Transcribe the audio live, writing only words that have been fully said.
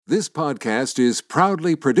This podcast is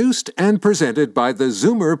proudly produced and presented by the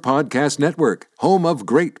Zoomer Podcast Network, home of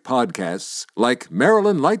great podcasts like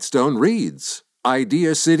Marilyn Lightstone Reads,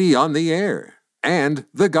 Idea City on the Air, and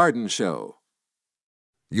The Garden Show.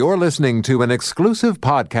 You're listening to an exclusive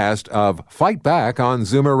podcast of Fight Back on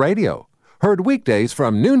Zoomer Radio. Heard weekdays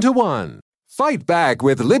from noon to 1. Fight Back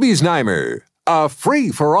with Libby Znaimer. A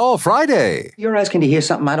free-for-all Friday. You're asking to hear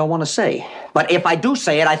something I don't want to say. But if I do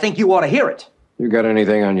say it, I think you ought to hear it. You got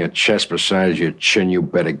anything on your chest besides your chin, you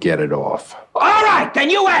better get it off. All right, then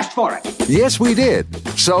you asked for it. Yes, we did.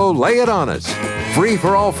 So lay it on us.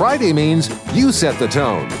 Free-for-all Friday means you set the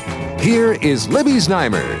tone. Here is Libby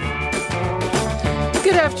Znaimer.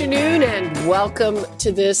 Good afternoon and welcome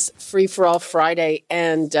to this Free-for-all Friday.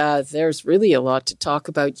 And there's really a lot to talk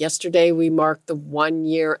about. Yesterday, we marked the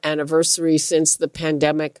 1-year anniversary since the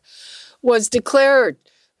pandemic was declared.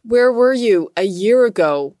 Where were you a year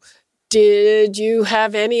ago? Did you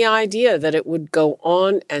have any idea that it would go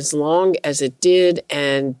on as long as it did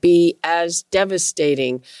and be as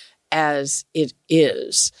devastating as it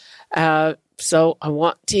is? So I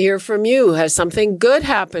want to hear from you. Has something good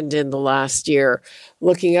happened in the last year?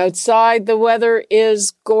 Looking outside, the weather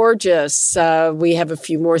is gorgeous. We have a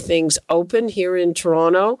few more things open here in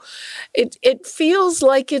Toronto. It feels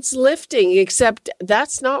like it's lifting, except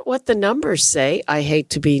that's not what the numbers say. I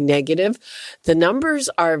hate to be negative. The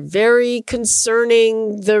numbers are very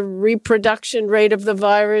concerning. The reproduction rate of the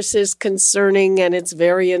virus is concerning and its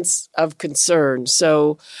variants of concern.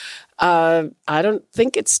 So I don't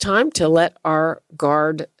think it's time to let our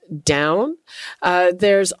guard down.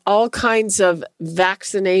 There's all kinds of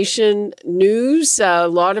vaccination news, a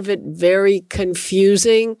lot of it very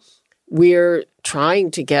confusing. We're trying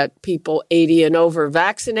to get people 80 and over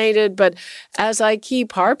vaccinated, but as I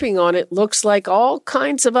keep harping on, it looks like all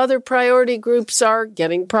kinds of other priority groups are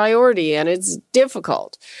getting priority, and it's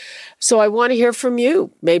difficult. So I want to hear from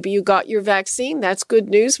you. Maybe you got your vaccine. That's good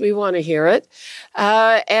news. We want to hear it.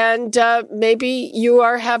 And maybe you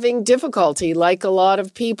are having difficulty, like a lot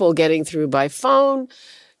of people, getting through by phone,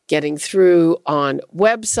 getting through on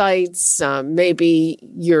websites. Maybe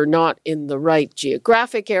you're not in the right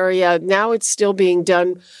geographic area. Now it's still being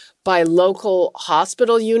done by local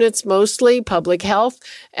hospital units, mostly public health,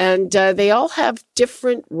 and they all have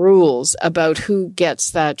different rules about who gets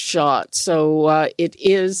that shot. So it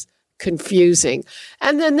is confusing.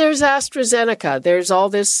 And then there's AstraZeneca. There's all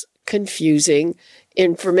this confusing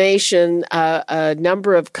information. A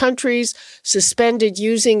number of countries suspended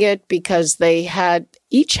using it because they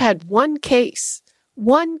each had one case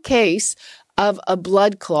of a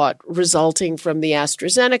blood clot resulting from the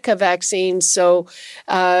AstraZeneca vaccine. So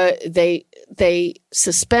they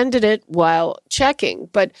suspended it while checking.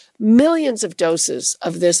 But millions of doses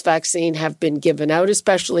of this vaccine have been given out,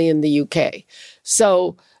 especially in the UK.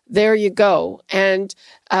 So there you go. And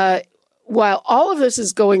while all of this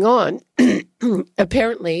is going on,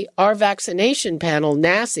 apparently our vaccination panel,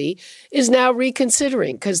 NACI, is now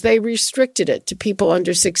reconsidering because they restricted it to people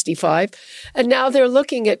under 65. And now they're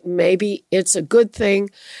looking at maybe it's a good thing.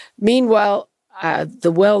 Meanwhile,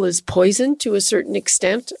 the well is poisoned to a certain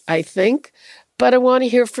extent, I think. But I want to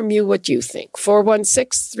hear from you what you think.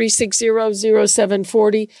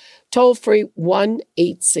 416-360-0740, toll free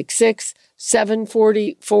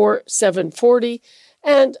 1-866-740-4740.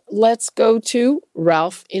 And let's go to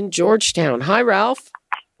Ralph in Georgetown. Hi, Ralph.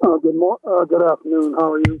 Good afternoon.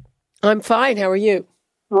 How are you? I'm fine. How are you?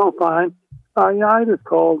 Oh, fine. I just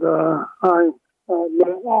called. I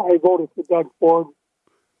voted for Doug Ford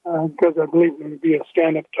because I believe him to be a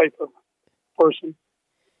stand-up type of person.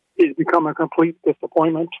 He's become a complete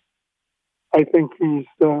disappointment. I think he's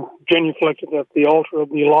genuflected at the altar of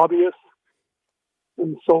the lobbyists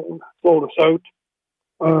and sold us out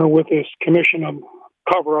with this commission of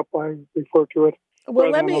cover-up, I refer to it. Well,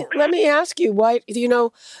 let me ask you why.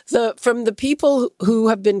 From the people who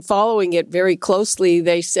have been following it very closely,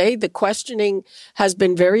 they say the questioning has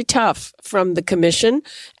been very tough from the commission,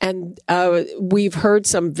 and we've heard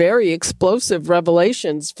some very explosive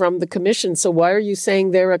revelations from the commission. So why are you saying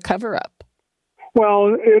they're a cover-up?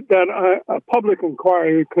 Well, a public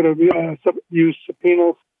inquiry could have used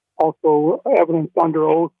subpoenas, also evidence under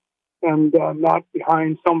oath, and not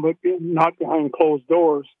behind closed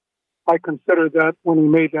doors. I consider that when he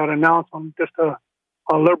made that announcement, just a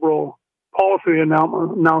liberal policy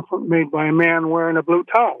announcement made by a man wearing a blue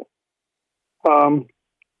towel. I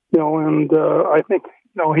think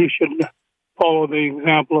he should follow the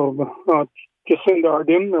example of Jacinda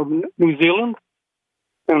Ardern of New Zealand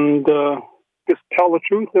and just tell the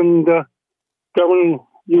truth and govern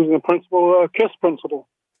using the KISS principle.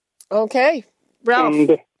 Okay, Ralph. And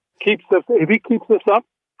if he keeps this up,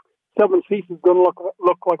 7 seats is going to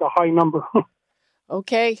look like a high number.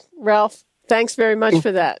 Okay, Ralph, thanks very much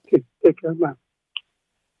for that. Take care, man.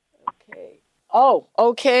 Okay. Oh,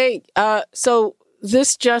 okay. So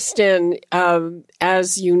this just in,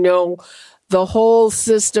 as you know, the whole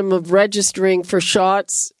system of registering for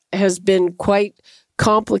shots has been quite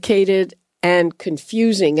complicated and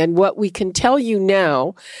confusing. And what we can tell you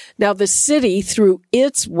now the city, through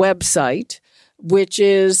its website, which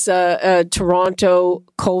is Toronto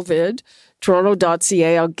COVID,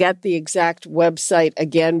 toronto.ca. I'll get the exact website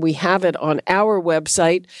again. We have it on our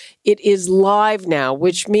website. It is live now,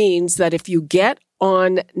 which means that if you get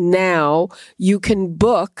on now, you can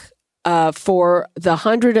book for the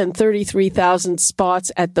 133,000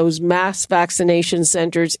 spots at those mass vaccination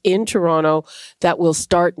centers in Toronto that will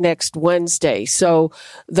start next Wednesday. So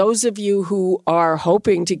those of you who are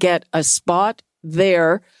hoping to get a spot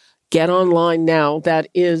there, get online now. That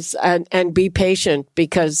is, and be patient,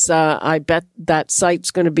 because I bet that site's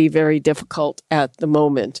going to be very difficult at the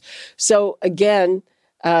moment. So again,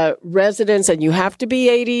 residents, and you have to be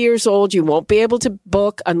 80 years old. You won't be able to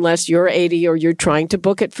book unless you're 80 or you're trying to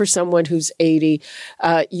book it for someone who's 80.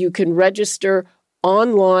 You can register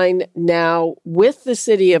online now with the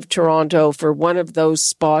City of Toronto for one of those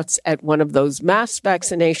spots at one of those mass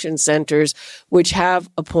vaccination centers, which have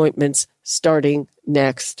appointments starting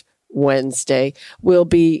next Wednesday. We'll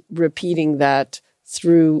be repeating that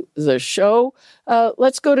through the show.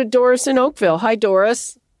 Let's go to Doris in Oakville. Hi,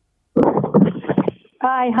 Doris.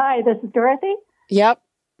 Hi, this is Dorothy. Yep.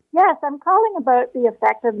 Yes, I'm calling about the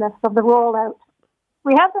effectiveness of the rollout.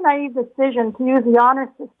 We have the naive decision to use the honor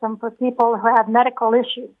system for people who have medical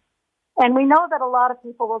issues. And we know that a lot of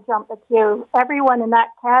people will jump the queue. Everyone in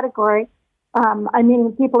that category,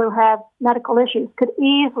 people who have medical issues, could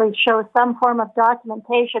easily show some form of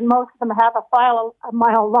documentation. Most of them have a file a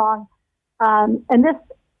mile long. And this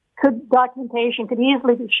documentation could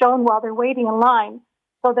easily be shown while they're waiting in line,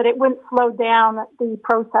 so that it wouldn't slow down the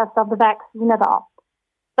process of the vaccine at all.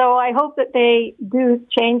 So I hope that they do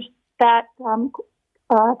change that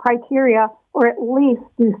criteria, or at least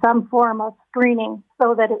do some form of screening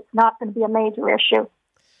so that it's not going to be a major issue.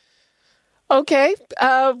 Okay.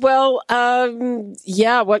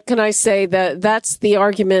 What can I say? That's the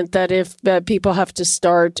argument, that if people have to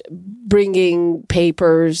start bringing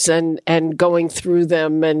papers and going through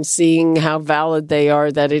them and seeing how valid they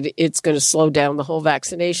are, that it's going to slow down the whole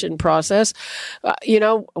vaccination process.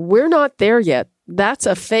 We're not there yet. That's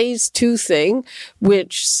a phase 2 thing,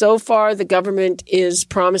 which so far the government is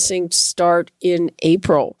promising to start in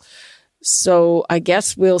April. So I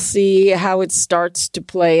guess we'll see how it starts to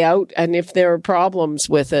play out and if there are problems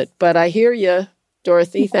with it. But I hear you,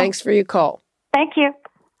 Dorothy. Thanks for your call. Thank you.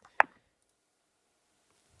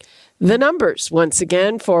 The numbers, once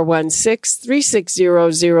again,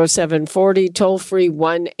 416-360-0740, toll-free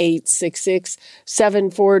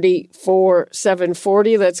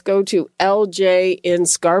 1-866-740-4740. Let's go to LJ in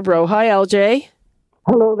Scarborough. Hi, LJ.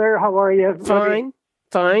 Hello there. How are you? Fine.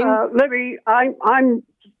 Libby, I'm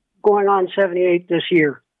going on 78 this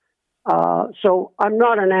year. So I'm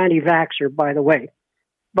not an anti-vaxxer, by the way.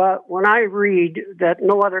 But when I read that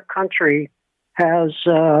no other country has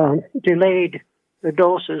delayed the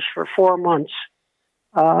doses for 4 months,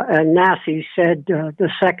 and NACI said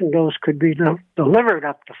the second dose could be delivered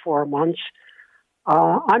up to 4 months,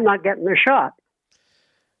 I'm not getting the shot.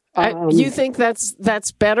 You think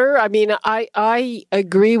that's better? I mean, I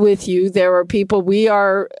agree with you. There are people, we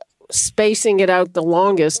are spacing it out the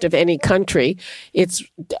longest of any country. It's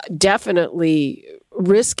definitely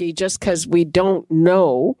risky just because we don't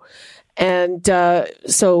know. And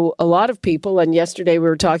so a lot of people, and yesterday we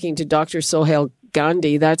were talking to Dr. Sohail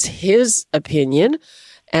Gandhi, that's his opinion.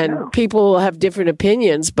 And people have different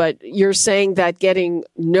opinions, but you're saying that getting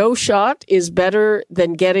no shot is better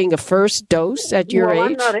than getting a first dose at your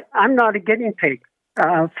age? I'm not a guinea pig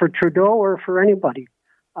for Trudeau or for anybody.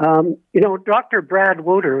 Dr. Brad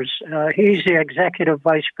Wooters, he's the Executive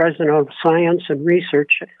Vice President of Science and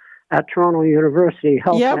Research at Toronto University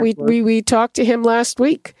Health Network. we talked to him last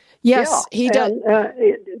week. Yes, he does.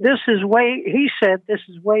 He said this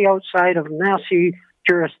is way outside of NACI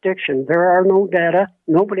jurisdiction. There are no data.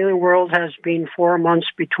 Nobody in the world has been 4 months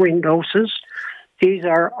between doses. These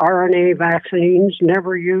are RNA vaccines,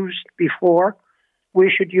 never used before. We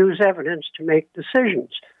should use evidence to make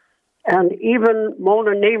decisions. And even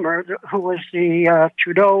Mona Nemer, who was the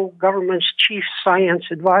Trudeau government's chief science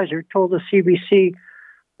advisor, told the CBC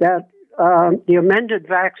that the amended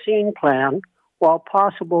vaccine plan, while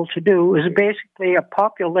possible to do, is basically a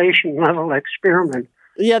population-level experiment.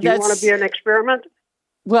 Yeah, do you want to be an experiment?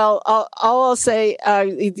 Well, I'll say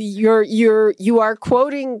you are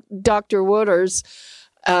quoting Dr. Wouters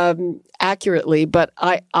accurately, but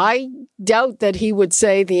I doubt that he would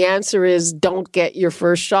say the answer is don't get your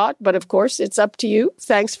first shot. But of course, it's up to you.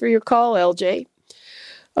 Thanks for your call, LJ.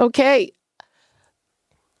 Okay.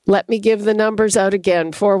 Let me give the numbers out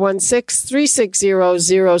again.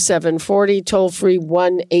 416-360-0740, toll free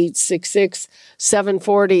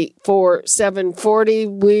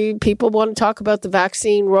 1-866-740-4740. People want to talk about the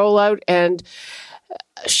vaccine rollout, and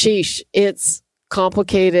sheesh, it's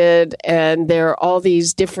complicated, and there are all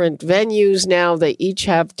these different venues now. They each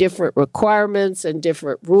have different requirements and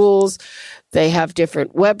different rules. They have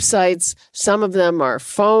different websites. Some of them are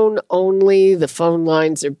phone only. The phone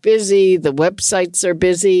lines are busy. The websites are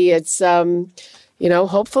busy. It's,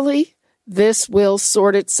 hopefully this will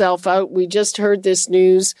sort itself out. We just heard this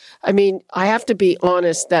news. I mean, I have to be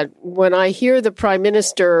honest that when I hear the Prime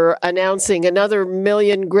Minister announcing another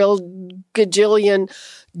gajillion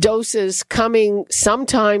doses coming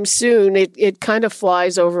sometime soon, it kind of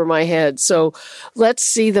flies over my head. So let's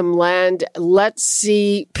see them land. Let's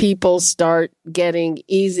see people start getting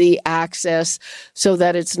easy access so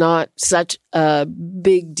that it's not such a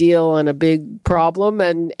big deal and a big problem.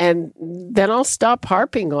 And then I'll stop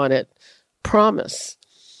harping on it. Promise.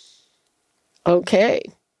 Okay.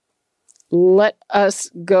 Let us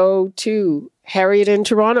go to Harriet in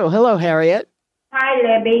Toronto. Hello, Harriet. Hi,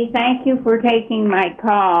 Libby. Thank you for taking my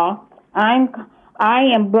call. I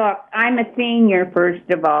am booked. I'm a senior, first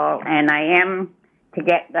of all, and I am to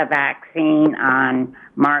get the vaccine on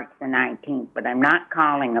March the 19th, but I'm not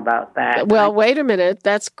calling about that. Well, wait a minute.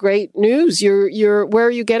 That's great news. You're where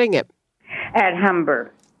are you getting it? At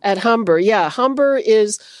Humber. At Humber, yeah. Humber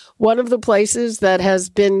is one of the places that has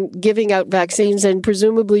been giving out vaccines, and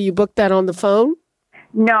presumably you booked that on the phone?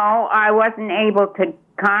 No, I wasn't able to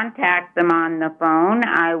contact them on the phone.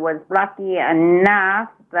 I was lucky enough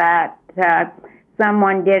that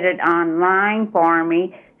someone did it online for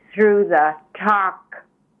me through the talk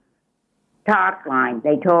line.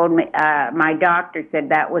 They told me, my doctor said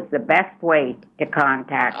that was the best way to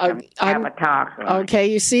contact them, have a talk line.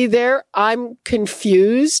 Okay, you see there, I'm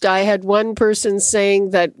confused. I had one person saying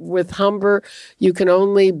that with Humber, you can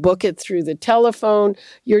only book it through the telephone.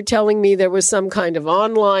 You're telling me there was some kind of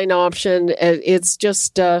online option. It's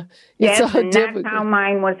just, yes, and that's how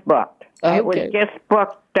mine was booked. Okay. It was just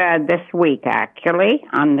booked this week, actually,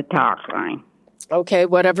 on the talk line. Okay,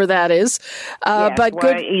 whatever that is. Yes, but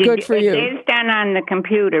good for you. It is done on the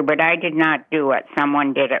computer, but I did not do it.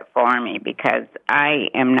 Someone did it for me because I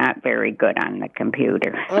am not very good on the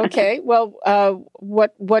computer. Okay, well,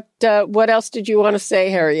 what else did you want to say,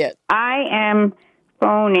 Harriet? I am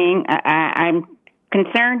phoning. I'm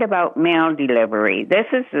concerned about mail delivery. This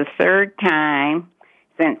is the third time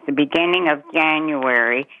since the beginning of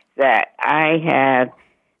January that I have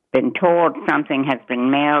been told something has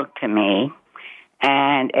been mailed to me.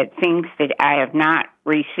 And it seems that I have not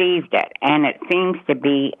received it. And it seems to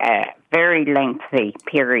be a very lengthy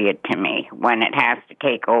period to me when it has to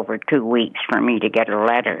take over 2 weeks for me to get a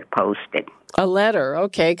letter posted. A letter,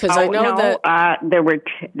 okay, because I know that... there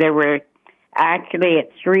were actually,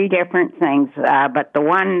 it's 3 different things, but the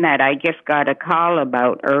one that I just got a call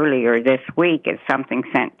about earlier this week is something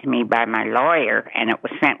sent to me by my lawyer, and it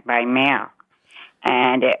was sent by mail.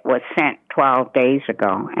 And it was sent 12 days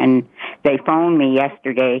ago. And they phoned me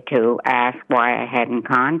yesterday to ask why I hadn't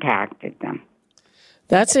contacted them.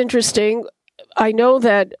 That's interesting. I know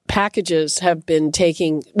that packages have been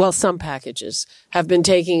taking, some packages have been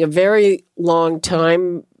taking a very long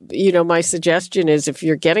time. You know, my suggestion is if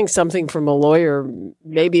you're getting something from a lawyer,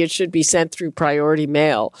 maybe it should be sent through priority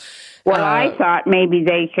mail. Well, I thought maybe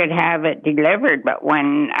they should have it delivered, but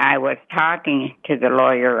when I was talking to the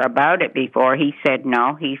lawyer about it before, he said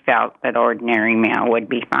no, he felt that ordinary mail would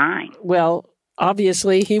be fine. Well,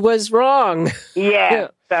 obviously he was wrong. Yeah.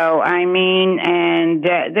 So, I mean, and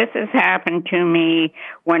this has happened to me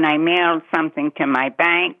when I mailed something to my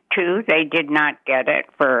bank, too. They did not get it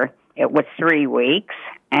it was 3 weeks.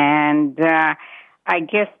 And I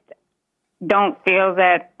just don't feel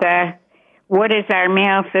that, what is our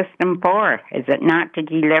mail system for? Is it not to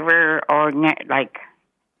deliver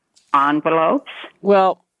envelopes?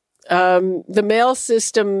 Well, the mail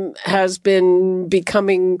system has been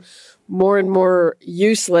becoming more and more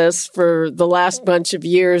useless for the last bunch of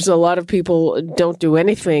years. A lot of people don't do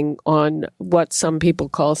anything on what some people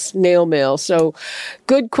call snail mail. So,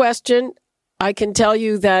 good question. I can tell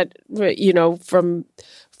you that, from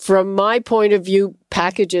my point of view,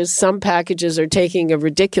 some packages are taking a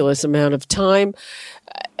ridiculous amount of time.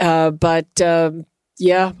 But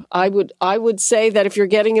Yeah, I would say that if you're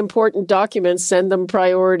getting important documents, send them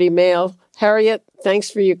priority mail. Harriet, thanks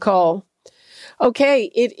for your call. Okay,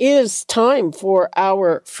 it is time for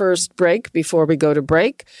our first break. Before we go to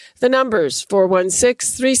break, the numbers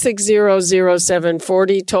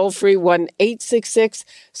 416-360-0740, toll free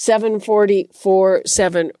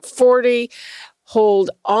 1-866-740-4740. Hold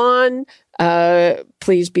on.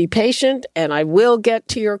 Please be patient, and I will get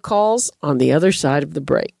to your calls on the other side of the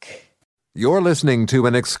break. You're listening to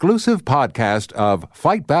an exclusive podcast of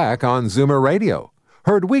Fight Back on Zoomer Radio.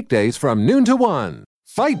 Heard weekdays from noon to 1.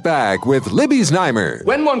 Fight Back with Libby Znaimer.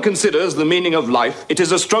 When one considers the meaning of life, it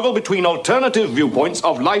is a struggle between alternative viewpoints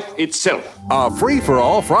of life itself. A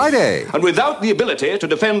free-for-all Friday. And without the ability to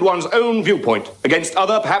defend one's own viewpoint against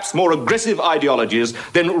other, perhaps more aggressive ideologies,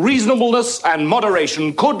 then reasonableness and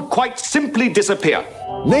moderation could quite simply disappear.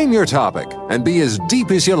 Name your topic and be as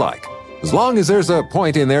deep as you like, as long as there's a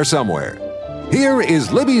point in there somewhere. Here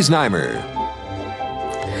is Libby Znaimer.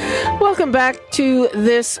 Welcome back to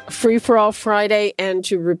this Free-for-All Friday, and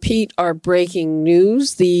to repeat our breaking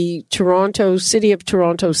news, the City of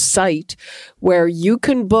Toronto site where you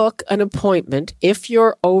can book an appointment if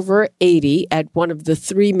you're over 80 at one of the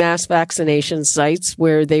 3 mass vaccination sites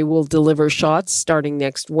where they will deliver shots starting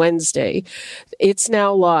next Wednesday. It's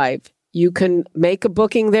now live. You can make a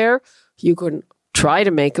booking there. You can try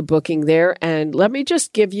to make a booking there. And let me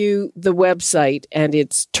just give you the website, and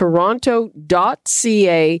it's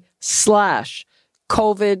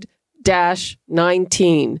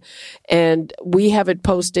toronto.ca/COVID-19. And we have it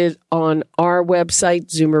posted on our website,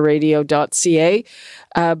 zoomerradio.ca.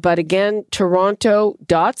 But again,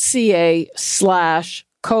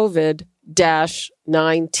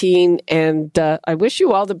 toronto.ca/COVID-19. And I wish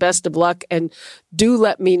you all the best of luck, and do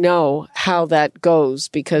let me know how that goes,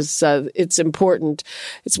 because it's important.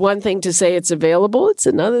 It's one thing to say it's available. It's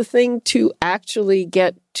another thing to actually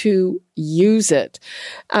get to use it.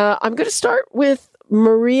 I'm going to start with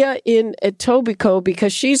Maria in Etobicoke,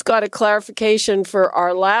 because she's got a clarification for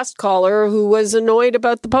our last caller who was annoyed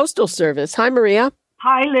about the Postal Service. Hi, Maria.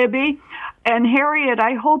 Hi, Libby. And Harriet,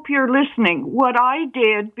 I hope you're listening. What I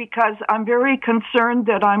did, because I'm very concerned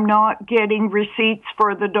that I'm not getting receipts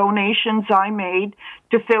for the donations I made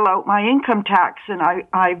to fill out my income tax, and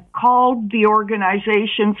I've called the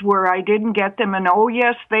organizations where I didn't get them, and oh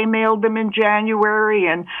yes, they mailed them in January,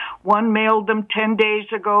 and one mailed them 10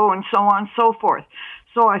 days ago, and so on and so forth.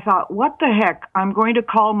 So I thought, what the heck? I'm going to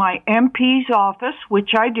call my MP's office,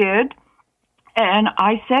 which I did, and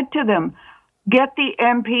I said to them, get the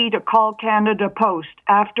MP to call Canada Post.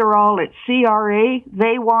 After all, it's CRA.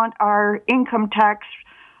 They want our income tax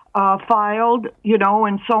filed,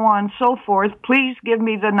 and so on and so forth. Please give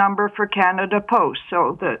me the number for Canada Post.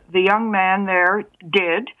 So the young man there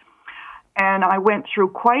did. And I went through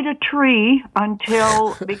quite a tree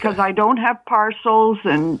until, because I don't have parcels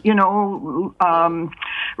and,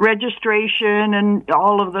 registration and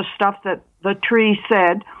all of the stuff that the tree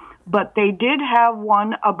said. But they did have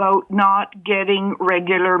one about not getting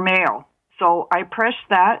regular mail. So I pressed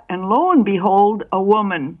that, and lo and behold, a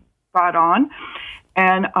woman got on,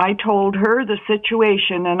 and I told her the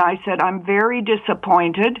situation, and I said, I'm very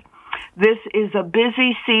disappointed. This is a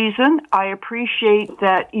busy season. I appreciate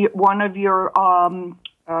that one of your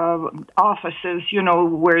offices,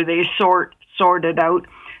 where they sort it out,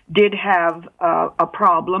 did have a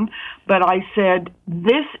problem, but I said,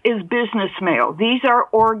 this is business mail. These are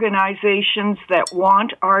organizations that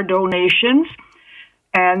want our donations,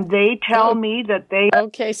 and they tell me that they...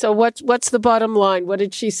 Okay, so what's the bottom line? What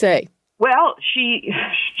did she say? Well, she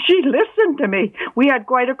listened to me. We had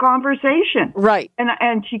quite a conversation. Right.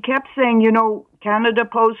 And she kept saying, Canada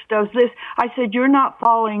Post does this. I said, you're not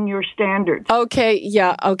following your standards. Okay,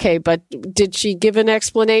 yeah, okay. But did she give an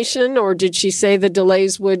explanation, or did she say the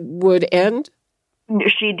delays would end?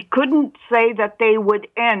 She couldn't say that they would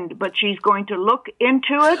end, but she's going to look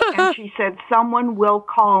into it, and she said someone will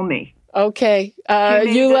call me. Okay.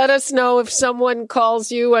 You let us know if someone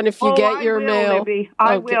calls you and if you get your mail. Libby.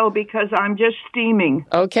 I will, because I'm just steaming.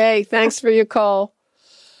 Okay. Thanks for your call.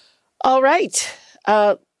 All right.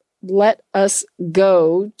 Let us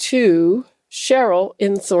go to Cheryl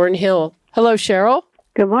in Thornhill. Hello, Cheryl.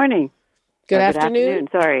 Good morning. Good afternoon.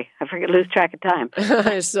 Sorry, I lose track of time.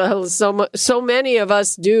 so many of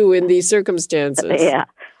us do in these circumstances. Yeah.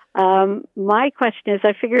 My question is,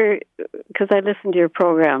 I figure, because I listen to your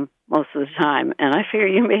program most of the time, and I figure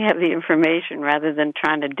you may have the information rather than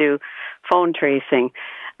trying to do phone tracing.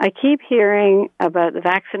 I keep hearing about the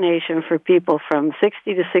vaccination for people from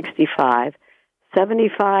 60 to 65,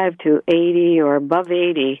 75 to 80 or above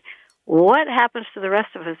 80. What happens to the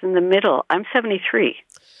rest of us in the middle? I'm 73.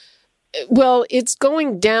 Well, it's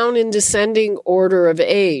going down in descending order of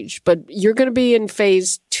age, but you're going to be in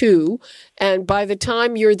phase 2. And by the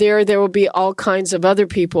time you're there, there will be all kinds of other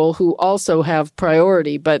people who also have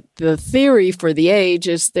priority. But the theory for the age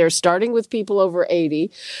is they're starting with people over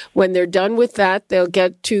 80. When they're done with that, they'll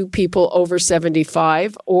get to people over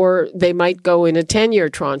 75, or they might go in a 10-year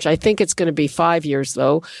tranche. I think it's going to be 5 years,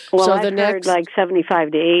 though. Well, so I've heard like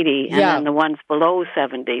 75 to 80, and then the ones below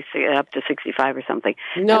 70, up to 65 or something.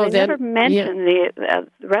 No, and they never mention the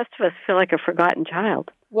rest of us feel like a forgotten child.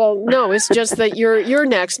 Well, no, it's just that you're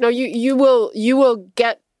next. No, you will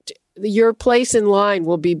get your place in line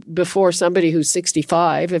will be before somebody who's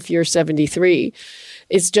 65 if you're 73.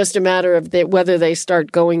 It's just a matter of whether they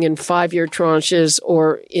start going in 5-year tranches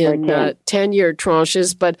or in 10-year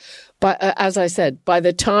tranches. But as I said, by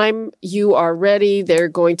the time you are ready, they're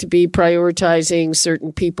going to be prioritizing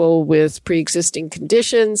certain people with pre-existing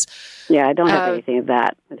conditions. Yeah, I don't have anything of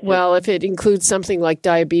that. Well, if it includes something like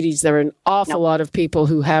diabetes, there are an awful lot of people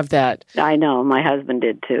who have that. I know. My husband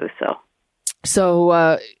did too,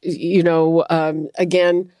 So,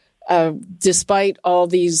 again, despite all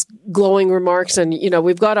these glowing remarks, and,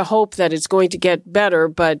 we've got to hope that it's going to get better,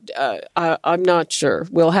 but I'm not sure.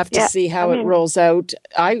 We'll have to see how it rolls out.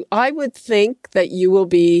 I would think that you will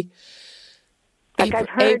be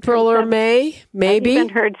April or May, maybe. I've even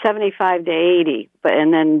heard 75 to 80,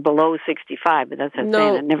 and then below 65, but that's what I'm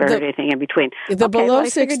saying. I never heard anything in between. The below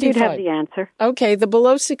 65. You'd have the answer. Okay, the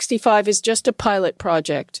below 65 is just a pilot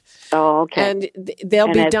project. Oh, okay. And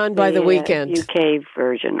they'll be done by the weekend. UK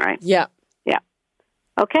version, right? Yeah. Yeah.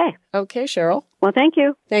 Okay. Okay, Cheryl. Well, thank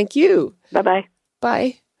you. Thank you. Bye-bye.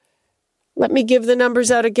 Bye. Let me give the numbers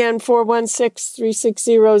out again,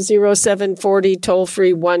 416-360-0740,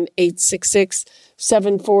 toll-free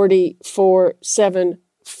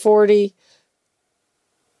 1-866-740-4740.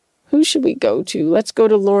 Who should we go to? Let's go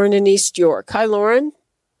to Lauren in East York. Hi, Lauren.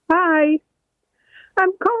 Hi.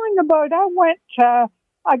 I'm calling about,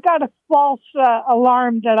 I got a false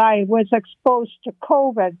alarm that I was exposed to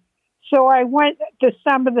COVID. So I went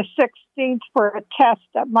December the 16th for a test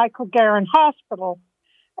at Michael Garron Hospital.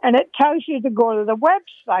 And it tells you to go to the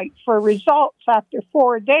website for results after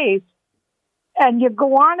 4 days. And you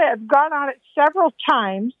go on it. I've gone on it several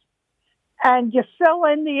times. And you fill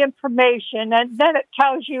in the information. And then it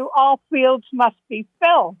tells you all fields must be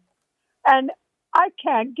filled. And I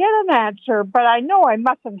can't get an answer, but I know I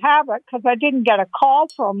mustn't have it because I didn't get a call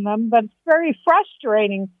from them. But it's very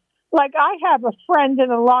frustrating. Like, I have a friend in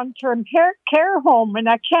a long-term care home, and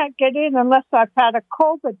I can't get in unless I've had a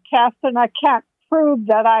COVID test, and I can't prove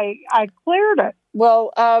that I cleared it.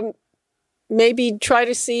 Well, maybe try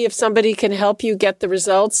to see if somebody can help you get the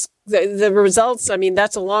results. The results, I mean,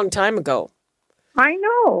 that's a long time ago. I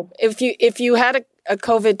know. If you had a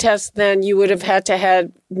COVID test, then you would have had to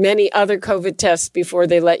had many other COVID tests before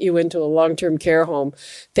they let you into a long-term care home.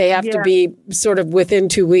 They have to be sort of within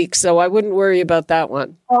 2 weeks, so I wouldn't worry about that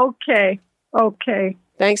one. Okay.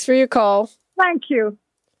 Thanks for your call. Thank you.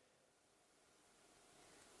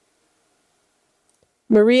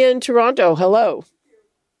 Maria in Toronto, hello.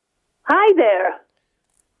 Hi there.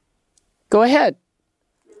 Go ahead.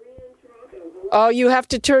 Oh, you have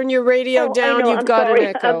to turn your radio down. You've got an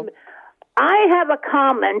echo. I have a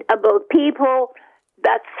comment about people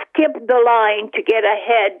that skip the line to get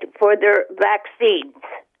ahead for their vaccines.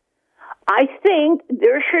 I think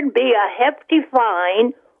there should be a hefty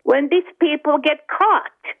fine when these people get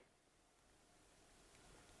caught.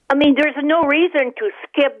 I mean, there's no reason to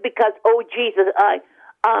skip because, oh, Jesus,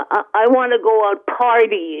 I want to go out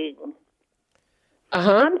partying.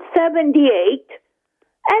 I'm 78,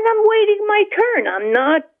 and I'm waiting my turn. I'm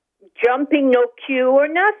not jumping no queue or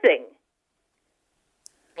nothing.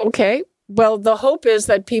 Okay. Well, the hope is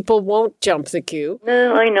that people won't jump the queue.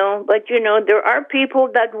 No, I know. But, there are people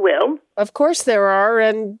that will. Of course there are,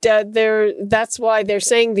 and that's why they're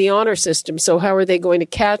saying the honor system. So how are they going to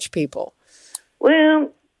catch people?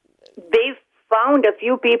 Well, they've found a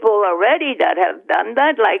few people already that have done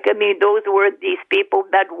that. Those were these people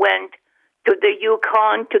that went to the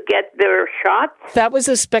Yukon to get their shots. That was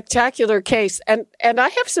a spectacular case. And I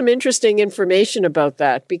have some interesting information about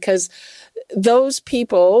that because those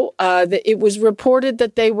people, it was reported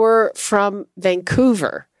that they were from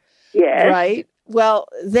Vancouver. Yes. Right? Well,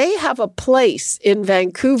 they have a place in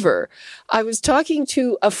Vancouver. I was talking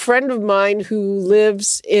to a friend of mine who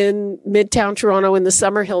lives in Midtown Toronto in the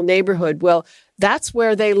Summerhill neighborhood. Well, that's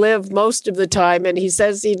where they live most of the time. And he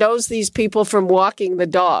says he knows these people from walking the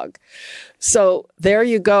dog. So there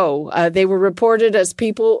you go. They were reported as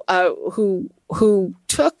people who who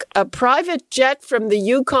took a private jet from the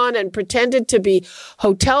Yukon and pretended to be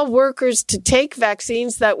hotel workers to take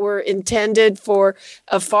vaccines that were intended for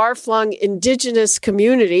a far-flung Indigenous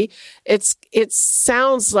community. It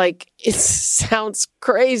sounds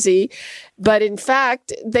crazy, but in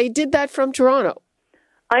fact, they did that from Toronto.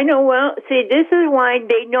 I know. Well, see, this is why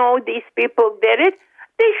they know these people did it.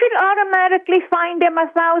 They should automatically fine them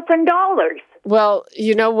 $1,000. Well,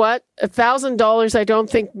 you know what? $1,000 I don't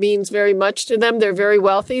think means very much to them. They're very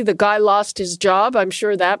wealthy. The guy lost his job. I'm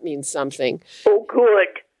sure that means something. Oh,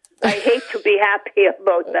 good. I hate to be happy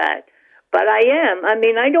about that, but I am. I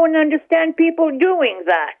mean, I don't understand people doing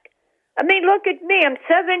that. I mean, look at me. I'm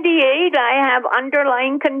 78. I have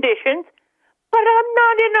underlying conditions, but I'm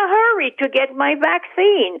not in a hurry to get my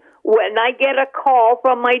vaccine. When I get a call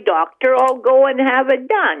from my doctor, I'll go and have it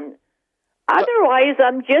done. Otherwise,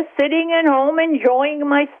 I'm just sitting at home enjoying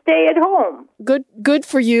my stay at home. Good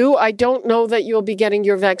for you. I don't know that you'll be getting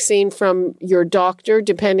your vaccine from your doctor,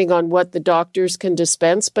 depending on what the doctors can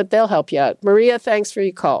dispense, but they'll help you out. Maria, thanks for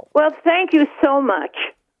your call. Well, thank you so much.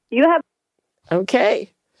 You have...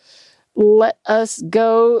 Okay. Let us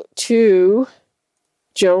go to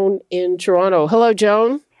Joan in Toronto. Hello,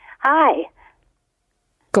 Joan. Hi.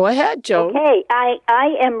 Go ahead, Joan. Okay,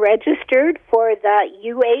 I am registered for the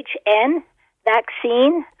UHN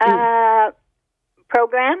vaccine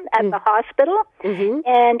program at the hospital,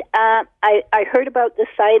 and I heard about the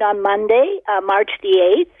site on Monday, March the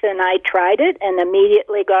 8th, and I tried it and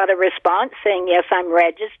immediately got a response saying, yes, I'm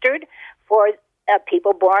registered for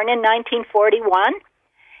people born in 1941.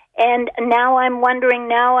 And now I'm wondering,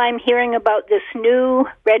 now I'm hearing about this new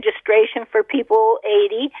registration for people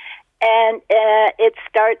 80, and it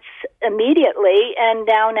starts immediately and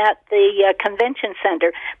down at the convention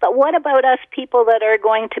center. But what about us people that are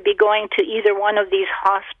going to be going to either one of these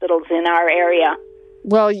hospitals in our area?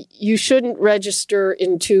 Well, you shouldn't register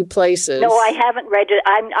in two places. No, I haven't registered.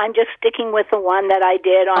 I'm just sticking with the one that I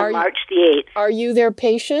did on March the 8th. Are you their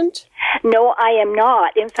patient? No, I am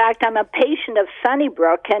not. In fact, I'm a patient of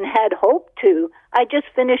Sunnybrook and had hoped to. I just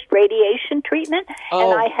finished radiation treatment,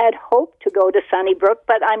 and I had hoped to go to Sunnybrook,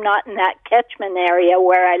 but I'm not in that catchment area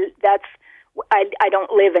where I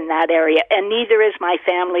don't live in that area, and neither is my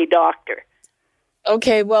family doctor.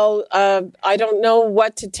 Okay, well, I don't know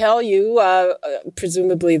what to tell you.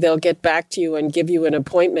 Presumably they'll get back to you and give you an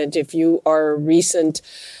appointment. If you are a recent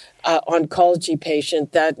oncology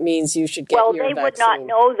patient, that means you should get your vaccine. Well, they would not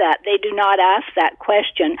know that. They do not ask that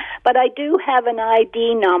question. But I do have an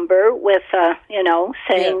ID number with,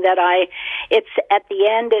 saying that it's at the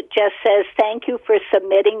end, it just says, thank you for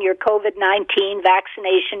submitting your COVID-19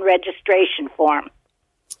 vaccination registration form.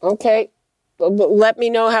 Okay. Let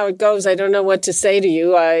me know how it goes. I don't know what to say to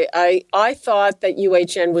you. I thought that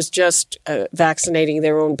UHN was just vaccinating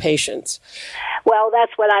their own patients. Well,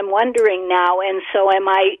 that's what I'm wondering now. And so am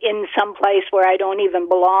I in some place where I don't even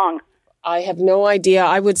belong? I have no idea.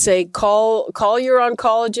 I would say call your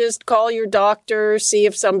oncologist, call your doctor, see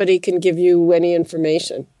if somebody can give you any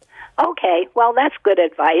information. Okay, well, that's good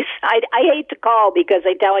advice. I hate to call because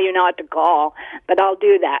they tell you not to call, but I'll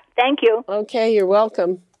do that. Thank you. Okay, you're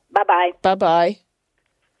welcome. Bye-bye. Bye-bye.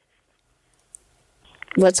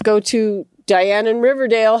 Let's go to Diane in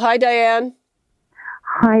Riverdale. Hi, Diane.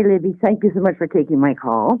 Hi, Libby. Thank you so much for taking my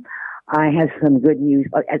call. I have some good news,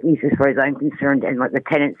 at least as far as I'm concerned, and the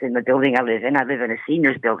tenants in the building I live in. I live in a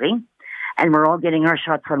seniors building, and we're all getting our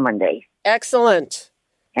shots on Monday. Excellent.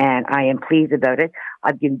 And I am pleased about it.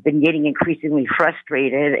 I've been getting increasingly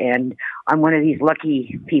frustrated, and I'm one of these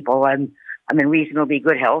lucky people. I'm in reasonably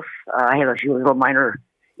good health. I have a few little minor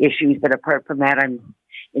issues, but apart from that, I'm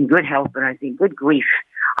in good health, and I think, good grief,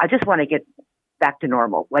 I just want to get back to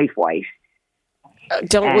normal, life-wise.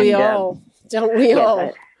 Don't we all?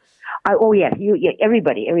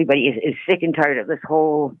 Everybody is sick and tired of this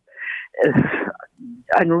whole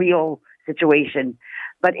unreal situation.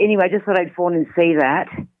 But anyway, I just thought I'd phone and say that,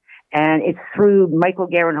 and it's through Michael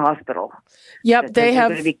Garron Hospital. Yep, they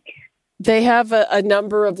have a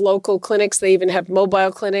number of local clinics. They even have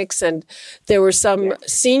mobile clinics, and there were some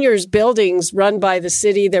seniors buildings run by the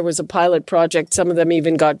city. There was a pilot project. Some of them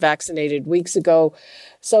even got vaccinated weeks ago.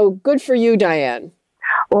 So good for you, Diane.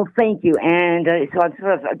 Well, thank you. And so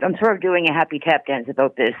I'm sort of doing a happy tap dance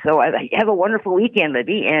about this. So have a wonderful weekend,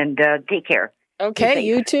 Libby, and take care. Okay,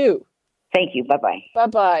 you too. Thank you. Bye-bye.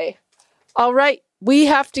 Bye-bye. All right. We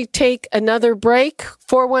have to take another break.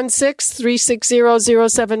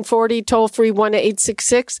 416-360-0740, toll free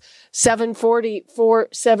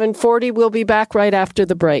 1-866-740-4740. We'll be back right after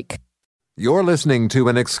the break. You're listening to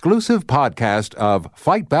an exclusive podcast of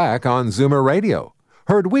Fight Back on Zoomer Radio.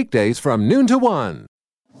 Heard weekdays from noon to 1.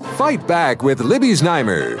 Fight back with Libby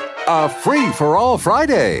Znaimer, a free-for-all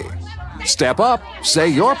Friday. Step up, say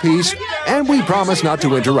your piece, and we promise not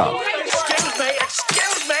to interrupt. Excuse me!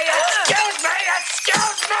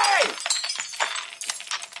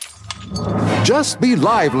 Just be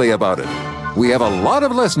lively about it. We have a lot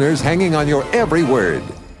of listeners hanging on your every word.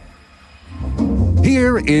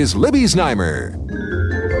 Here is Libby Znaimer.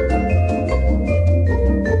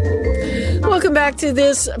 Welcome back to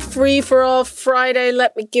this Free for All Friday.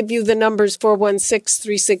 Let me give you the numbers: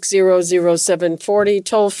 416-360-0740,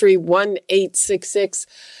 toll free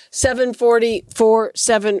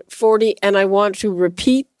 1-866-740-4740. And I want to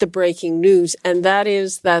repeat the breaking news, and that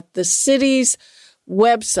is that the city's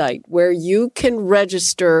website, where you can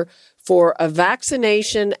register for a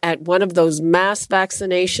vaccination at one of those mass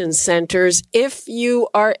vaccination centers, if you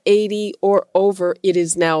are 80 or over, it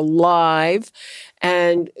is now live.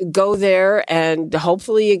 And go there, and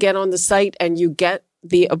hopefully you get on the site and you get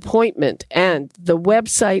the appointment. And the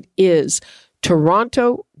website is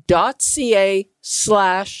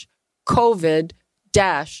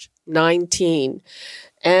toronto.ca/COVID-19.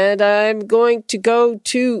 And I'm going to go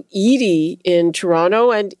to Edie in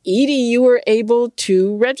Toronto. And Edie, you were able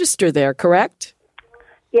to register there, correct?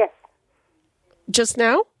 Yes. Just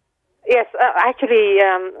now? Yes, actually,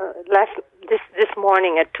 this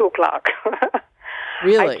morning at 2:00.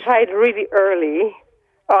 Really? I tried really early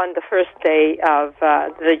on the first day of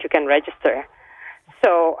that you can register.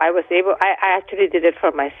 So I was able. I actually did it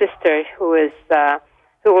for my sister, who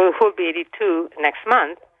will be 82 next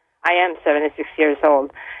month. I am 76 years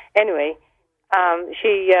old. Anyway,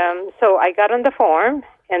 so I got on the form,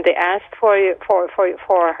 and they asked for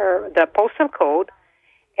her the postal code,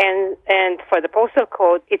 and for the postal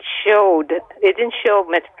code, it didn't show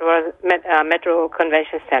Metro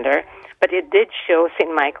Convention Center, but it did show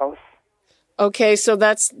St. Michael's. Okay, so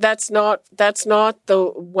that's not the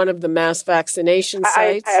one of the mass vaccination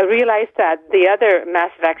sites. I realized that the other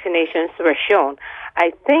mass vaccinations were shown.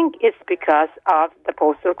 I think it's because of the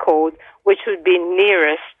postal code, which would be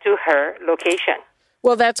nearest to her location.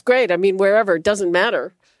 Well, that's great. I mean, wherever, it doesn't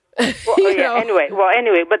matter. Well, yeah. Anyway,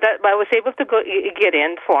 but I was able to get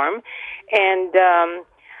in form, and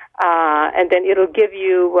then it'll give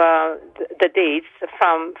you the dates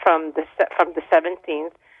from the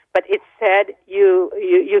 17th. But it said you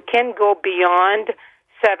can go beyond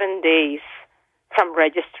 7 days from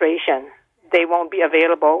registration. They won't be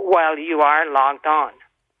available while you are logged on.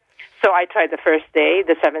 So I tried the first day,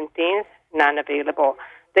 the 17th, none available.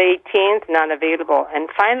 The 18th, none available. And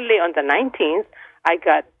finally, on the 19th, I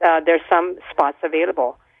got there's some spots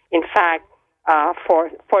available. In fact,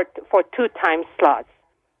 for 2 time slots.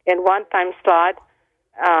 In 1 time slot,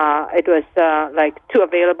 it was like 2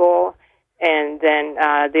 available, and then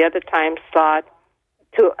the other time slot,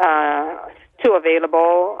 2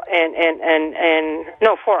 available, and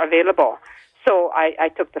 4 available. So I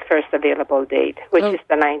took the first available date, which is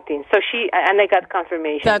the 19th. So I got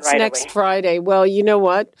confirmation. That's next Friday. Well, you know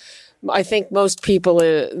what? I think most people,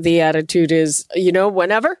 the attitude is,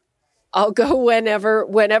 whenever. I'll go whenever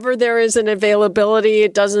there is an availability.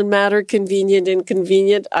 It doesn't matter, convenient,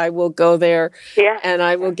 inconvenient. I will go there, and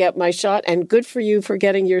I will get my shot. And good for you for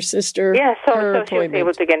getting your sister. Yeah, so her she was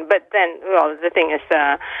able to get. But then, the thing is,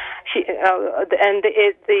 there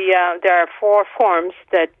are 4 forms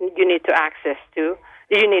that you need access to.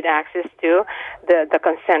 You need access to the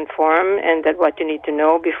consent form, and that what you need to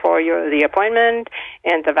know before the appointment,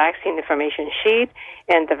 and the vaccine information sheet,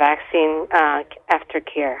 and the vaccine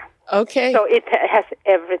aftercare. Okay. So it has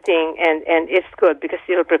everything, and it's good because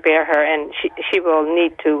it'll prepare her, and she will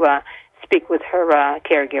need to speak with her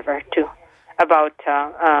caregiver too about.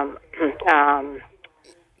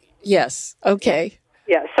 Yes. Okay.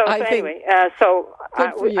 Yeah. So anyway,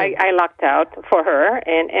 I locked out for her,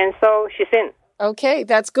 and so she's in. Okay,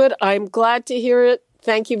 that's good. I'm glad to hear it.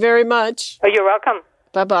 Thank you very much. Oh, you're welcome.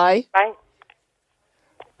 Bye-bye. Bye.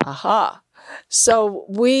 Aha. So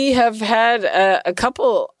we have had a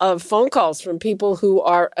couple of phone calls from people who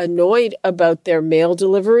are annoyed about their mail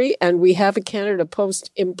delivery, and we have a Canada Post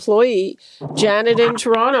employee, Janet in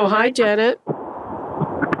Toronto. Hi, Janet.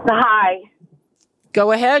 Hi. Go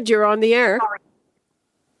ahead. You're on the air.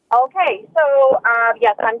 Okay. So,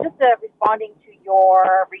 yes, I'm just responding to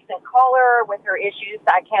your recent caller with her issues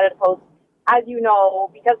at Canada Post. As you know,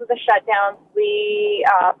 because of the shutdowns,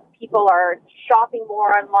 people are shopping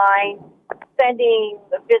more online, sending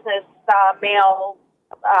the business mail,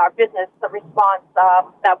 business response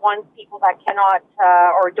that wants people that cannot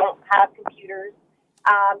or don't have computers.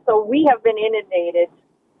 So we have been inundated,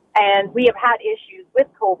 and we have had issues with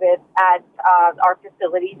COVID at our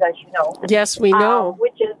facilities, as you know. Yes, we know.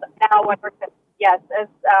 Which is now yes, as,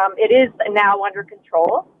 it is now under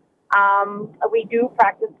control. We do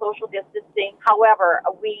practice social distancing. However,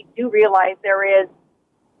 we do realize there is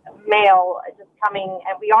mail just coming,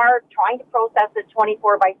 and we are trying to process it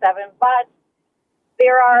 24/7, but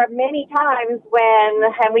there are many times when,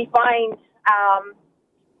 and we find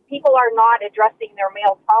people are not addressing their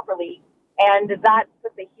mail properly, and that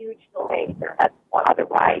puts a huge delay. That's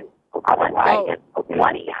otherwise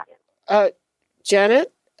money.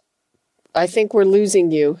 Janet, I think we're losing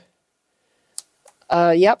you.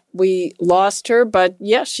 Yep, we lost her, but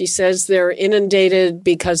yes, she says they're inundated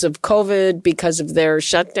because of COVID, because of their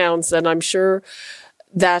shutdowns, and I'm sure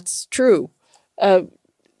that's true.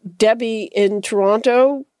 Debbie in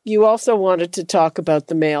Toronto, you also wanted to talk about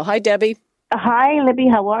the mail. Hi, Debbie. Hi, Libby.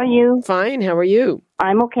 How are you? Fine. How are you?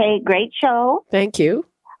 I'm okay. Great show. Thank you.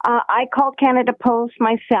 I called Canada Post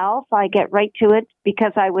myself. I get right to it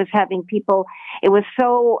because I was having people, it was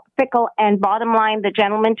so fickle, and bottom line, the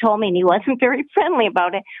gentleman told me, and he wasn't very friendly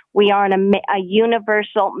about it, we are in a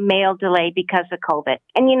universal mail delay because of COVID.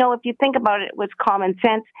 And, you know, if you think about it, it was common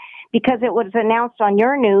sense because it was announced on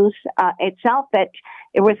your news itself that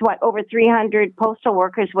it was, over 300 postal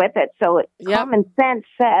workers with it. So common sense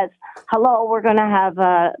says, hello, we're going to have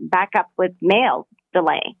a backup with mail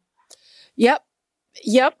delay. Yep.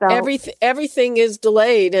 So, everything is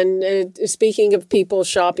delayed. And speaking of people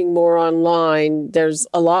shopping more online, there's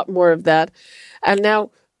a lot more of that. And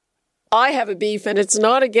now I have a beef, and it's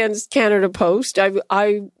not against Canada Post.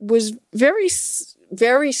 I was very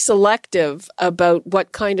selective about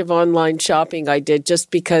what kind of online shopping I did,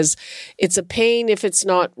 just because it's a pain if it's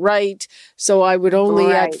not right. So I would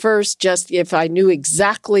only at first, just if I knew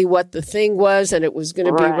exactly what the thing was and it was going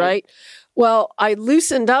to be right. Well, I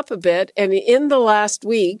loosened up a bit, and in the last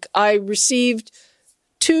week, I received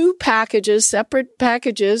 2 packages, separate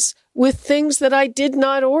packages, with things that I did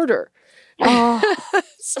not order. Oh.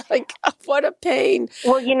 It's like, what a pain.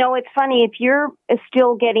 Well, you know, it's funny. If you're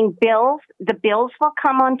still getting bills, the bills will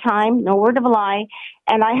come on time, no word of a lie.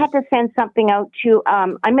 And I had to send something out to,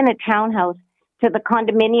 I'm in a townhouse, to the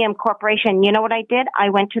condominium corporation. You know what I did? I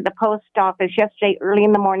went to the post office yesterday early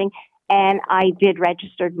in the morning, and I did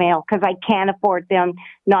registered mail because I can't afford them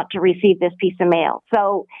not to receive this piece of mail.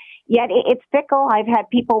 So, yet it's fickle. I've had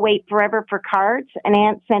people wait forever for cards. An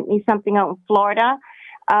aunt sent me something out in Florida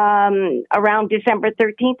around December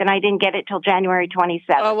 13th, and I didn't get it till January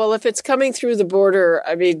 27th. Oh, well, if it's coming through the border,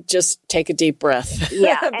 I mean, just take a deep breath.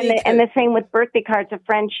 Yeah, and the same with birthday cards. A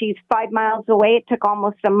friend, she's 5 miles away. It took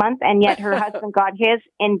almost a month, and yet her husband got his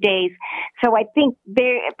in days. So I think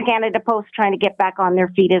Canada Post trying to get back on their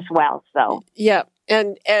feet as well. So yeah.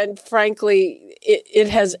 And frankly, it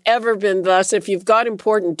has ever been thus. If you've got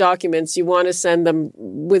important documents, you want to send them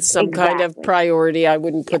with some kind of priority. I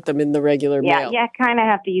wouldn't put them in the regular mail. Yeah, kind of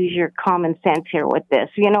have to use your common sense here with this.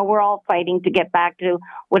 You know, we're all fighting to get back to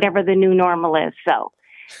whatever the new normal is. So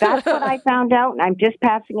that's what I found out, and I'm just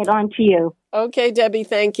passing it on to you. Okay, Debbie,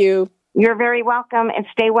 thank you. You're very welcome, and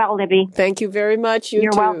stay well, Libby. Thank you very much.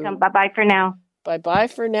 You're welcome. Bye-bye for now. Bye-bye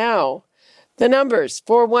for now. The numbers,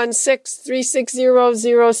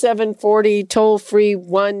 416-360-0740, toll free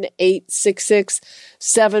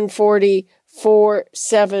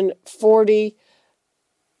 1-866-740-4740.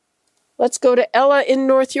 Let's go to Ella in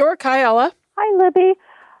North York. Hi, Ella. Hi, Libby.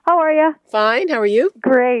 How are you? Fine. How are you?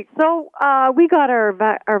 Great. So we got our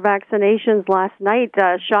vaccinations last night.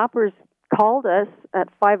 Shoppers called us at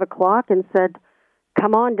 5 o'clock and said,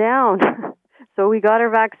 come on down. So we got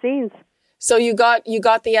our vaccines. So you got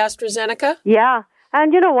the AstraZeneca? Yeah.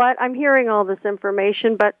 And you know what? I'm hearing all this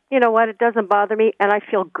information, but you know what? It doesn't bother me, and I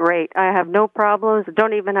feel great. I have no problems. I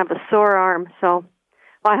don't even have a sore arm. So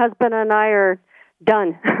my husband and I are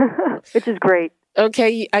done, which is great.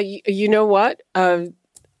 Okay. You know what?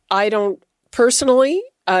 I don't personally.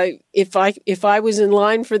 If I was in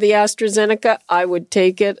line for the AstraZeneca, I would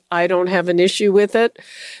take it. I don't have an issue with it.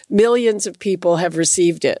 Millions of people have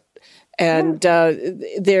received it. And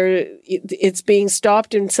it's being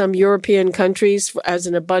stopped in some European countries as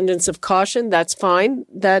an abundance of caution. That's fine.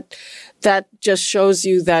 That just shows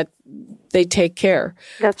you that they take care.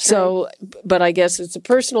 That's so. Right. But I guess it's a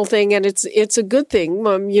personal thing, and it's a good thing.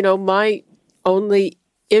 You know, my only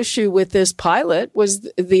issue with this pilot was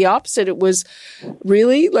the opposite. It was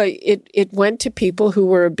really like it went to people who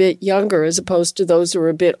were a bit younger as opposed to those who were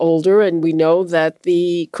a bit older. And we know that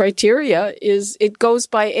the criteria it goes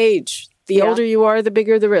by age. The older you are, the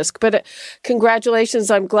bigger the risk. But congratulations.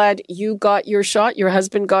 I'm glad you got your shot. Your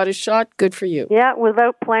husband got his shot. Good for you. Yeah,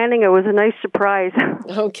 without planning, it was a nice surprise.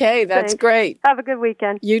 Okay, that's great. Have a good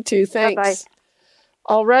weekend. You too. Thanks. Bye-bye.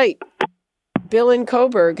 All right. Bill in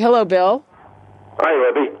Coburg. Hello, Bill. Hi,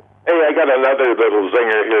 Libby. Hey, I got another little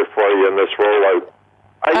zinger here for you in this rollout.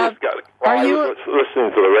 I was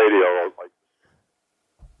listening to the radio.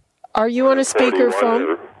 Are you on a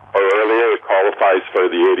speakerphone? Or earlier, it qualifies for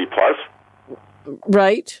the 80 plus.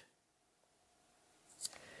 Right.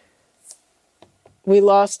 We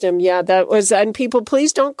lost him. Yeah, that was. And people,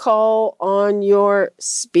 please don't call on your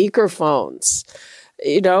speakerphones.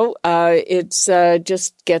 It's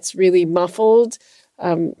just gets really muffled.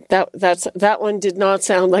 That one did not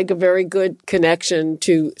sound like a very good connection,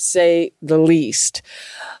 to say the least.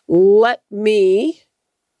 Let me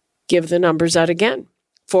give the numbers out again.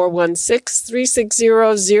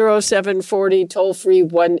 416-360-0740, toll free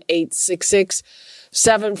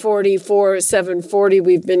 1-866-740-4740.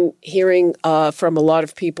 We've been hearing from a lot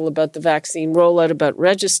of people about the vaccine rollout, about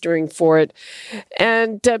registering for it.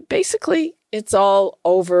 And basically, it's all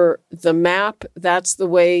over the map. That's the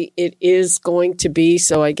way it is going to be.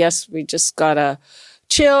 So I guess we just got to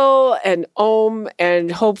chill and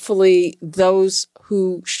and hopefully those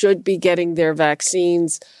who should be getting their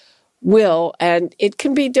vaccines will. And it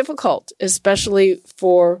can be difficult, especially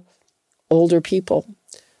for older people.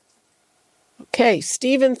 Okay,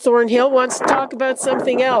 Steve in Thornhill wants to talk about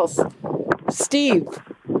something else. Steve,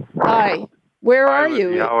 hi. Where are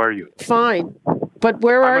you? How are you? Fine. But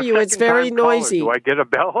where are you? It's very noisy. Do I get a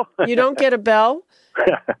bell? You don't get a bell?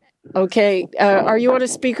 Okay. Are you on a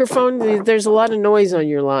speakerphone? There's a lot of noise on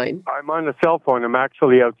your line. I'm on a cell phone. I'm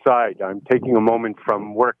actually outside. I'm taking a moment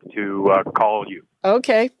from work to call you.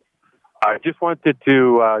 Okay. I just wanted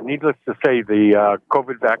to, needless to say, the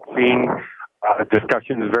COVID vaccine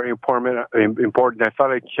discussion is very important. I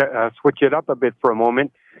thought I'd switch it up a bit for a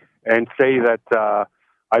moment and say that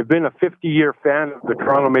I've been a 50-year fan of the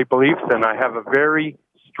Toronto Maple Leafs, and I have a very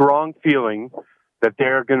strong feeling that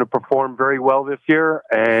they're going to perform very well this year,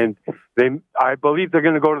 and I believe they're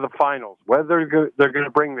going to go to the finals. Whether they're going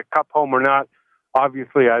to bring the cup home or not,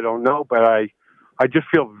 obviously I don't know, but I just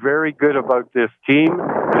feel very good about this team,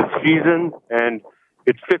 this season, and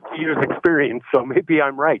it's 50 years experience, so maybe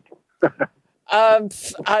I'm right. You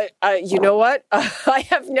know what? I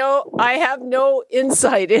have no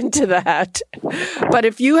insight into that. But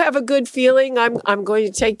if you have a good feeling, I'm going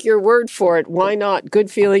to take your word for it. Why not? Good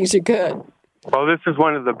feelings are good. Well, this is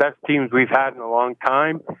one of the best teams we've had in a long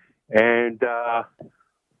time, and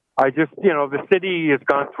I just, the city has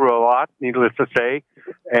gone through a lot, needless to say,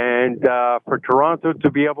 and for Toronto to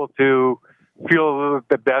be able to feel a little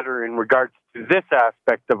bit better in regards to this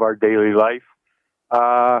aspect of our daily life,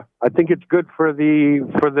 I think it's good for the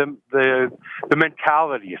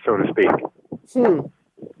mentality, so to speak. So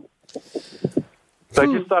I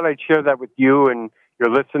just thought I'd share that with you and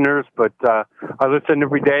your listeners. But I listen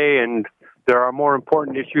every day, and there are more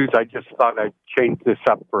important issues. I just thought I'd change this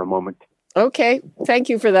up for a moment. Okay, thank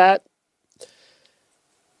you for that.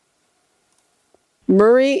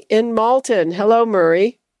 Murray in Malton. Hello,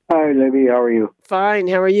 Murray. Hi, Libby. How are you? Fine.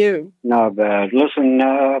 How are you? Not bad. Listen,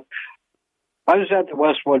 I was at the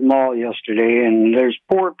Westwood Mall yesterday, and there's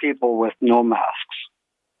 4 people with no masks.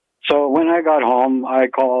 So when I got home, I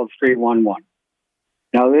called 311.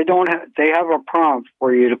 Now they have a prompt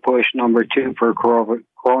for you to push number 2 for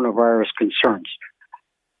coronavirus concerns.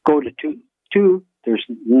 Go to 2. There's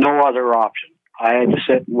no other option. I had to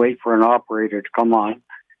sit and wait for an operator to come on.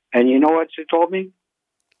 And you know what they told me?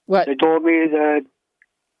 What? They told me that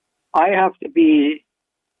I have to be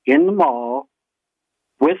in the mall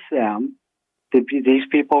with them, these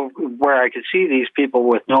people, where I could see these people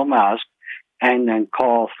with no mask, and then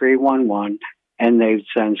call 311, and they'd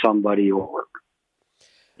send somebody over.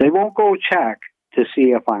 They won't go check to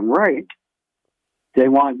see if I'm right. They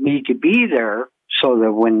want me to be there so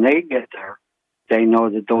that when they get there, they know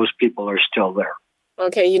that those people are still there.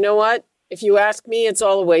 Okay, you know what? If you ask me, it's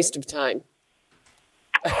all a waste of time.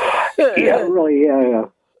 Yeah, really, yeah,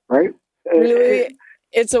 right? Really,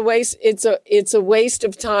 it's a waste. It's a waste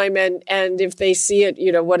of time, and if they see it,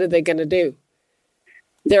 what are they going to do?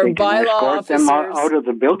 They're bylaw officers. Them out of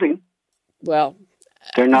the building. Well,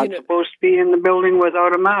 they're not supposed to be in the building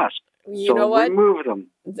without a mask. You know what? Remove them.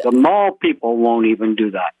 The mall people won't even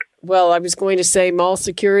do that. Well, I was going to say mall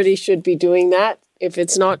security should be doing that. If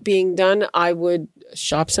it's not being done, I would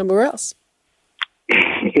shop somewhere else.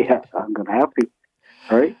 Yeah, I'm going to have to.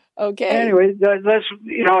 All right. Okay. Anyway, that's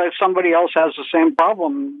if somebody else has the same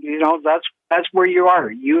problem, that's where you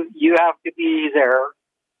are. You have to be there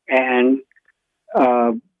and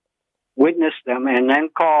witness them, and then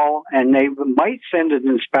call, and they might send an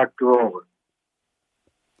inspector over.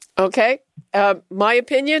 Okay. My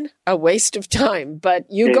opinion, a waste of time, but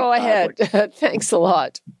you go ahead. Thanks a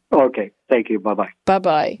lot. Okay. Thank you. Bye-bye.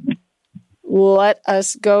 Bye-bye. let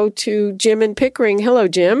us go to Jim in Pickering. Hello,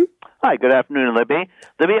 Jim. Hi, good afternoon, Libby.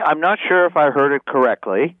 Libby, I'm not sure if I heard it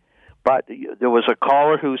correctly, but there was a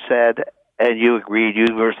caller who said, and you agreed,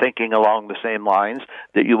 you were thinking along the same lines,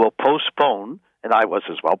 that you will postpone, and I was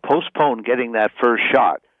as well, postpone getting that first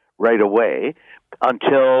shot right away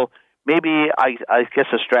until maybe, I guess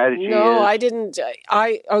a strategy No, I didn't.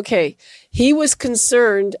 Okay. He was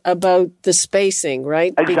concerned about the spacing,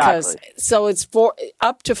 right? Exactly. Because, so it's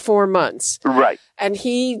up to 4 months. Right. And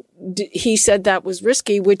he said that was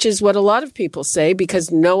risky, which is what a lot of people say, because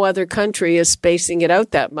no other country is spacing it out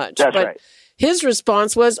that much. That's right. His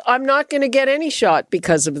response was, I'm not going to get any shot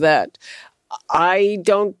because of that. I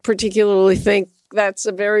don't particularly think that's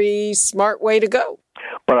a very smart way to go.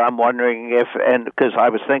 But I'm wondering if, and because I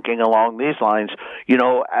was thinking along these lines,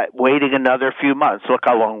 waiting another few months, look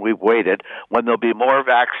how long we've waited, when there'll be more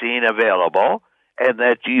vaccine available, and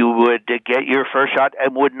that you would get your first shot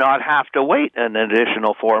and would not have to wait an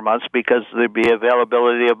additional 4 months because there'd be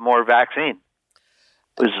availability of more vaccine.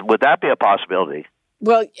 Would that be a possibility?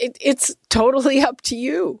 Well, it's totally up to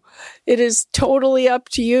you. It is totally up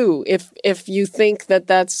to you if you think that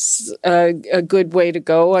that's a good way to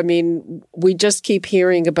go. I mean, we just keep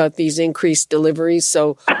hearing about these increased deliveries,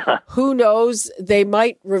 so who knows? They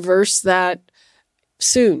might reverse that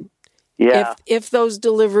soon. Yeah. If those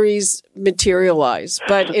deliveries materialize.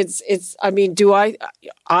 But it's I mean,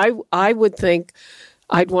 I would think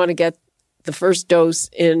I'd want to get the first dose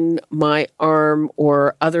in my arm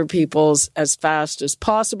or other people's as fast as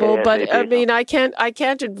possible. Yeah, but I mean, I can't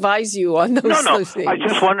advise you on those things. I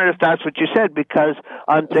just wondered if that's what you said, because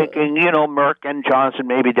I'm thinking, Merck and Johnson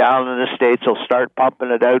maybe down in the States will start pumping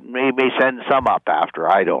it out and maybe send some up after.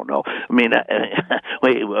 I don't know. I mean,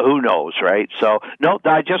 who knows, right? So, no,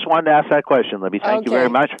 I just wanted to ask that question, Libby. Thank you very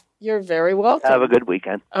much. You're very welcome. Have a good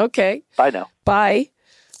weekend. Okay. Bye now. Bye.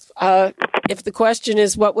 If the question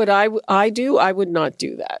is, what would I do? I would not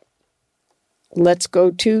do that. Let's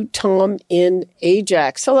go to Tom in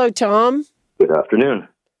Ajax. Hello, Tom. Good afternoon.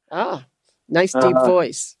 Nice deep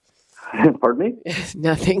voice. Pardon me?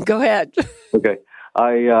 Nothing. Go ahead. Okay.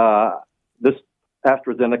 This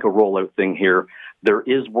AstraZeneca rollout thing here, there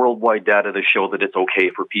is worldwide data to show that it's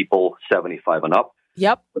okay for people 75 and up.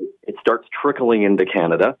 Yep. It starts trickling into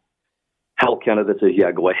Canada. Health Canada says,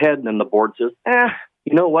 yeah, go ahead. And then the board says,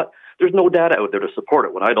 you know what? There's no data out there to support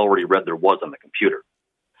it when I'd already read there was on the computer.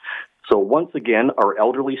 So once again, our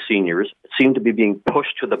elderly seniors seem to be being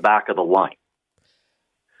pushed to the back of the line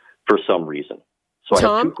for some reason. So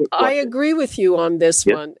Tom, I agree with you on this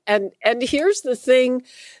one. And here's the thing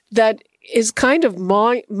that is kind of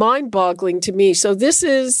mind-boggling to me. So this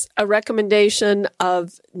is a recommendation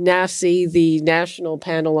of NACI, the National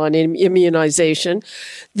Panel on Immunization.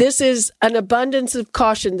 This is an abundance of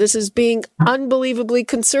caution. This is being unbelievably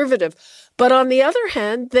conservative. But on the other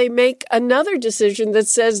hand, they make another decision that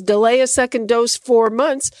says delay a second dose 4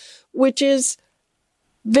 months, which is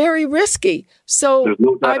very risky. So,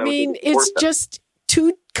 I mean, it's just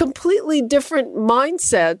two completely different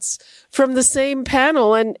mindsets from the same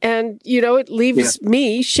panel. And it leaves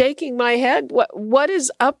me shaking my head. What is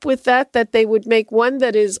up with that they would make one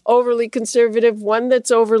that is overly conservative, one that's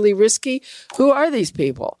overly risky? Who are these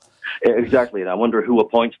people? Exactly. And I wonder who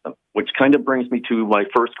appoints them, which kind of brings me to my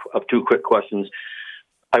first of two quick questions.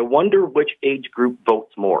 I wonder which age group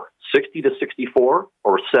votes more, 60 to 64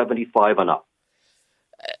 or 75 and up?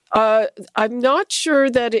 I'm not sure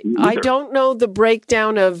that I don't know the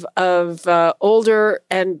breakdown of older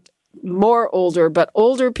and more older, but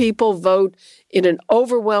older people vote in an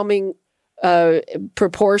overwhelming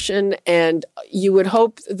proportion, and you would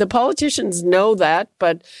hope the politicians know that,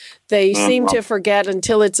 but they seem to forget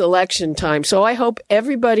until it's election time. So I hope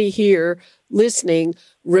everybody here listening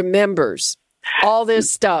remembers all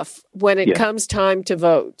this stuff when it comes time to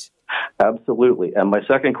vote. Absolutely. And my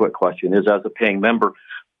second quick question is, as a paying member,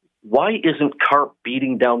 why isn't CARP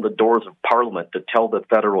beating down the doors of Parliament to tell the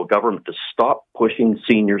federal government to stop pushing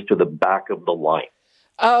seniors to the back of the line?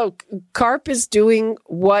 Oh, CARP is doing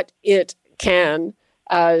what it can.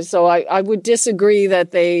 So I would disagree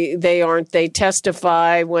that they aren't. They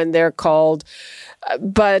testify when they're called.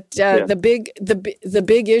 But the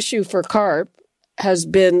big issue for CARP has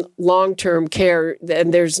been long-term care,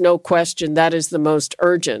 and there's no question that is the most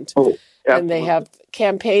urgent. Oh, and they have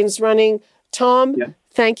campaigns running. Tom,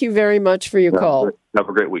 thank you very much for your call. Have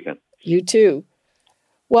a great weekend. You too.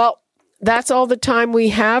 Well, that's all the time we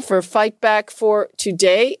have for Fight Back for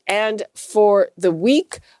today and for the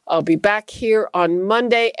week. I'll be back here on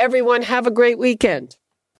Monday. Everyone, have a great weekend.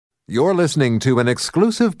 You're listening to an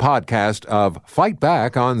exclusive podcast of Fight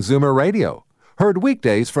Back on Zoomer Radio. Heard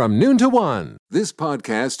weekdays from noon to 1. This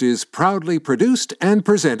podcast is proudly produced and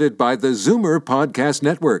presented by the Zoomer Podcast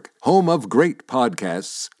Network, home of great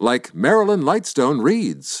podcasts like Marilyn Lightstone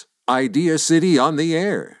Reads, Idea City on the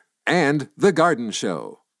Air, and The Garden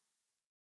Show.